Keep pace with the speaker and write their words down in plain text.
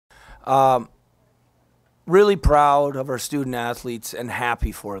Really proud of our student athletes and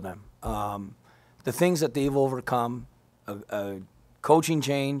happy for them. The things that they've overcome, a coaching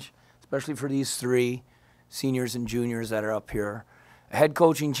change, especially for these three seniors and juniors that are up here, a head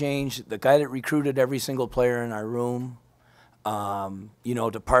coaching change, the guy that recruited every single player in our room,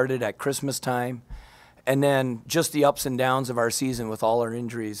 departed at Christmas time. And then just the ups and downs of our season with all our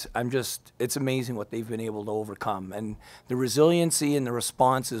injuries. It's amazing what they've been able to overcome. And the resiliency and the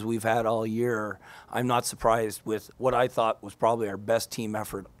responses we've had all year, I'm not surprised with what I thought was probably our best team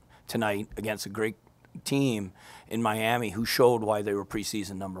effort tonight against a great team in Miami who showed why they were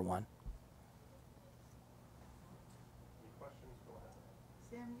preseason number one.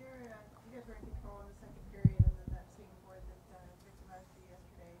 Sam, you guys were in control in the second period, and then that same board that victimized you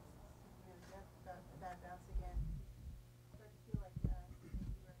yesterday, that bad bounce again. Started to feel like you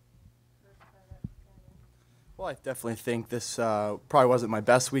were hurt by that. Well, I definitely think this probably wasn't my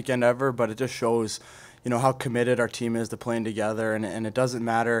best weekend ever, but it just shows, how committed our team is to playing together, and it doesn't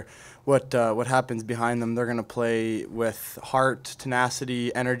matter what happens behind them. They're going to play with heart,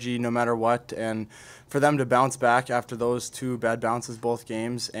 tenacity, energy, no matter what. And for them to bounce back after those two bad bounces both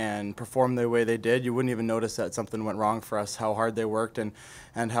games and perform the way they did, you wouldn't even notice that something went wrong for us. How hard they worked and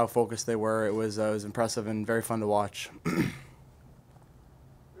how focused they were. It was impressive and very fun to watch. There's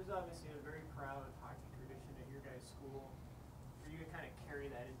obviously a very proud hockey tradition at your guys' school. For you to kind of carry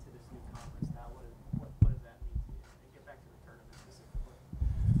that into this new conference now, what does that mean to you? And get back to the tournament specifically.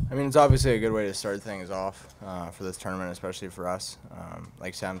 I mean, it's obviously a good way to start things off for this tournament, especially for us.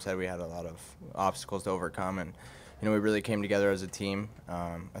 Like Sam said, we had a lot of obstacles to overcome, and we really came together as a team,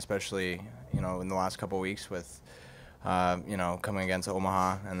 especially in the last couple of weeks with coming against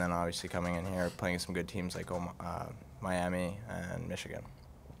Omaha, and then obviously coming in here playing some good teams like Miami and Michigan.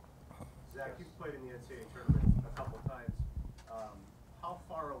 Zach, you've played in the NCAA tournament a couple of times. How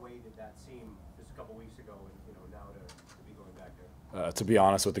far away did that seem just a couple weeks ago, and now to be going back there? To be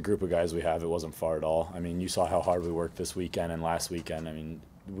honest, with the group of guys we have, it wasn't far at all. I mean, you saw how hard we worked this weekend and last weekend. I mean,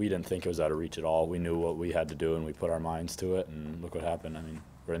 we didn't think it was out of reach at all. We knew what we had to do, and we put our minds to it, and look what happened. I mean,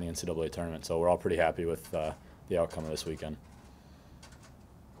 we're in the NCAA tournament, so we're all pretty happy with the outcome of this weekend.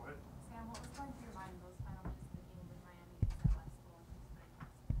 Sam, what was going through your mind those final minutes of the game with Miami against that last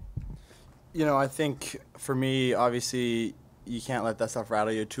goal? I think for me, obviously, you can't let that stuff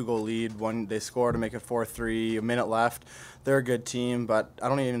rattle you. 2-goal lead, they score to make it 4-3, a minute left. They're a good team, but I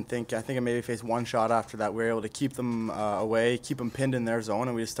think I maybe faced one shot after that. We were able to keep them away, keep them pinned in their zone,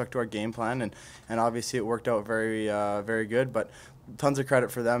 and we just stuck to our game plan, and obviously it worked out very, very good, but tons of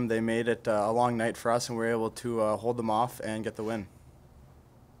credit for them. They made it a long night for us, and we were able to hold them off and get the win.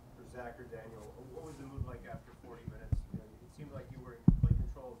 For Zach or Daniel, what was the mood like after 40 minutes? It seemed like you were in complete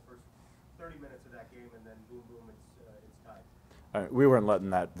control of the first 30 minutes of that game, and then boom, boom, it's tied. We weren't letting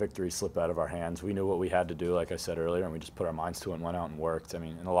that victory slip out of our hands. We knew what we had to do, like I said earlier, and we just put our minds to it and went out and worked. I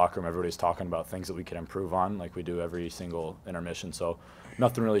mean, in the locker room, everybody's talking about things that we could improve on, like we do every single intermission. So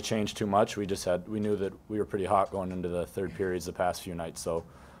nothing really changed too much. We knew that we were pretty hot going into the third periods the past few nights, so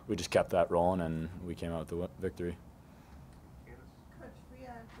we just kept that rolling, and we came out with the victory. Coach, we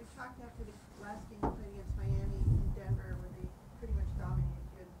talked after the last game you played against Miami in Denver, where they pretty much dominated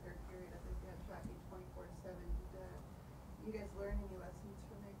you in the third period. I think they had tracking 24-7. Did you guys learn any lessons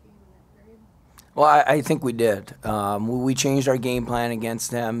from that game in that period? Well, I think we did. We changed our game plan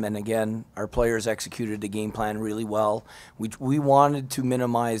against them, and again, our players executed the game plan really well. We wanted to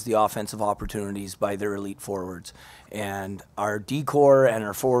minimize the offensive opportunities by their elite forwards, and our D-core and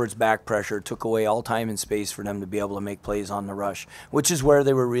our forwards back pressure took away all time and space for them to be able to make plays on the rush, which is where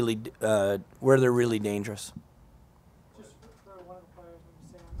they were really where they're really dangerous. Just for one of the players,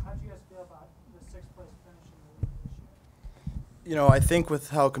 Sam, how did you guys feel about the sixth place finish in the league this year? I think with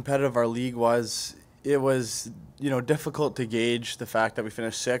how competitive our league was, it was, difficult to gauge the fact that we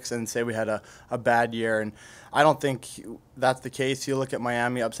finished sixth and say we had a bad year. And I don't think that's the case. You look at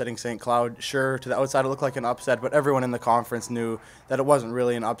Miami upsetting St. Cloud. Sure, to the outside it looked like an upset, but everyone in the conference knew that it wasn't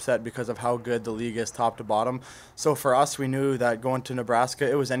really an upset because of how good the league is top to bottom. So for us, we knew that going to Nebraska,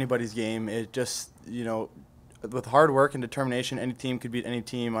 it was anybody's game. It just, with hard work and determination, any team could beat any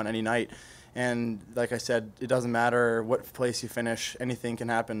team on any night. And like I said, it doesn't matter what place you finish. Anything can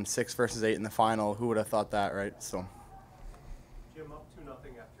happen, 6 versus 8 in the final. Who would have thought that, right? So. Jim, up 2-0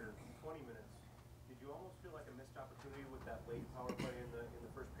 after 20 minutes. Did you almost feel like a missed opportunity with that late power play in the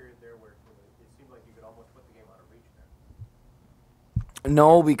first period there, where it seemed like you could almost put the game out of reach there?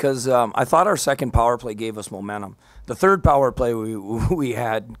 No, because I thought our second power play gave us momentum. The third power play we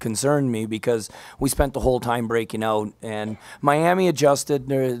had concerned me because we spent the whole time breaking out. And Miami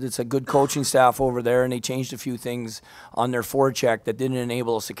adjusted. It's a good coaching staff over there, and they changed a few things on their forecheck that didn't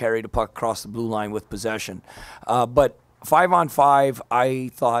enable us to carry the puck across the blue line with possession. But 5-on-5,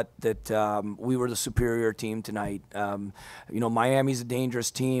 I thought that we were the superior team tonight. Miami's a dangerous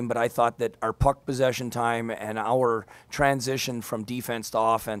team, but I thought that our puck possession time and our transition from defense to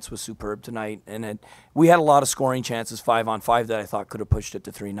offense was superb tonight. And we had a lot of scoring chances 5-on-5 that I thought could have pushed it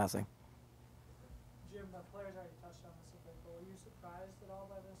to 3-0. Jim, the players already touched on this a bit, but were you surprised at all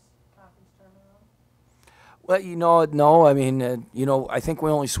by this conference tournament run? Well, no. I mean, I think we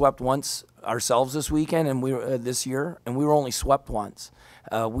only swept once ourselves this weekend, and this year, and we were only swept once.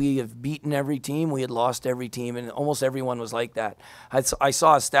 We have beaten every team. We had lost every team, and almost everyone was like that. I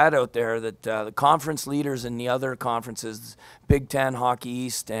saw a stat out there that the conference leaders in the other conferences, Big Ten, Hockey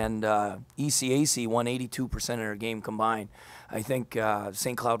East, and ECAC, won 82% of their game combined. I think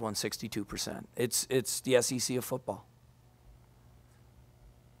St. Cloud won 62%. It's the SEC of football.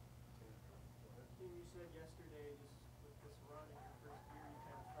 You said yesterday, just with this run in your first year, you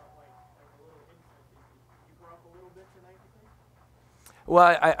kind of felt like a little infant. Did you grow up a little bit tonight, you think?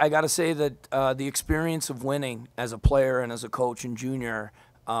 Well, I got to say that the experience of winning as a player and as a coach and junior,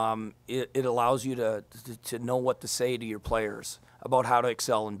 it allows you to know what to say to your players about how to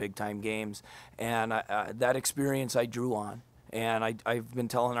excel in big-time games. And that experience I drew on. And I've been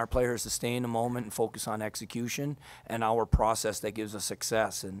telling our players to stay in the moment and focus on execution and our process that gives us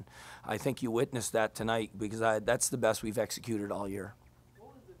success. And I think you witnessed that tonight because that's the best we've executed all year.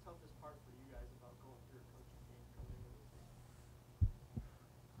 What was the toughest part for you guys about going through a coaching game coming into this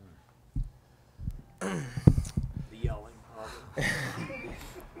game? The yelling, probably.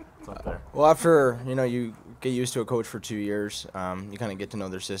 It's up there. Well, after you get used to a coach for 2 years, you kind of get to know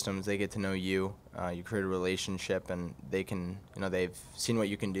their systems. They get to know you. You create a relationship, and they can, they've seen what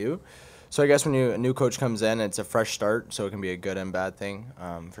you can do. So I guess when a new coach comes in, it's a fresh start. So it can be a good and bad thing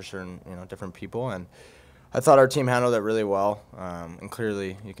for certain, different people. And I thought our team handled it really well. And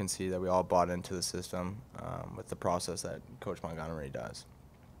clearly, you can see that we all bought into the system with the process that Coach Montgomery does.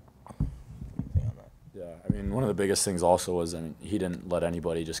 Yeah, I mean, one of the biggest things also was he didn't let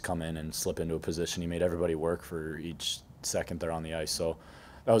anybody just come in and slip into a position. He made everybody work for each second they're on the ice. So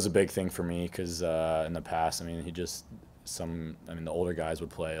that was a big thing for me because in the past, I mean, the older guys would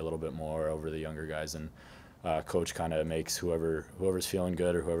play a little bit more over the younger guys, and coach kind of makes whoever's feeling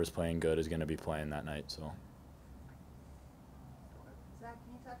good or whoever's playing good is going to be playing that night. So. Zach,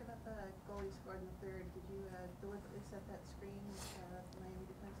 can you talk about the goal you scored in the third? Did you deliberately set that screen with the Miami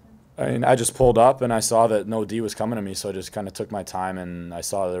defenseman? I mean, I just pulled up and I saw that no D was coming to me, so I just kind of took my time, and I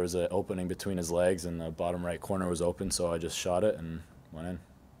saw there was an opening between his legs and the bottom right corner was open, so I just shot it and went in.